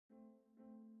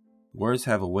Words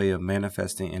have a way of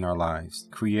manifesting in our lives,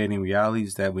 creating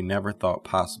realities that we never thought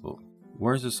possible.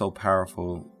 Words are so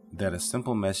powerful that a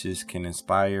simple message can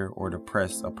inspire or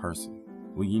depress a person.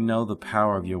 When you know the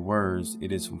power of your words,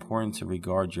 it is important to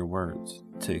regard your words,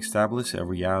 to establish a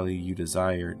reality you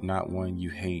desire, not one you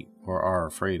hate or are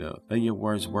afraid of. Let your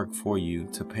words work for you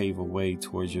to pave a way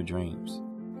towards your dreams.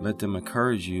 Let them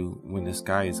encourage you when the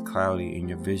sky is cloudy and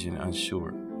your vision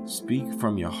unsure. Speak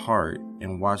from your heart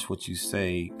and watch what you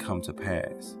say come to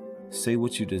pass. Say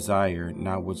what you desire,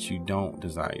 not what you don't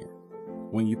desire.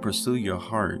 When you pursue your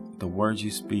heart, the words you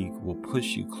speak will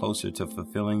push you closer to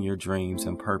fulfilling your dreams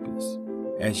and purpose.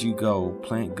 As you go,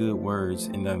 plant good words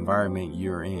in the environment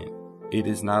you're in. It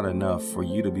is not enough for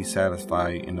you to be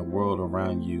satisfied in the world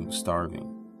around you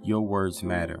starving. Your words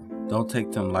matter. Don't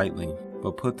take them lightly,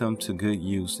 but put them to good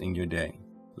use in your day.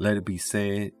 Let it be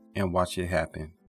said and watch it happen.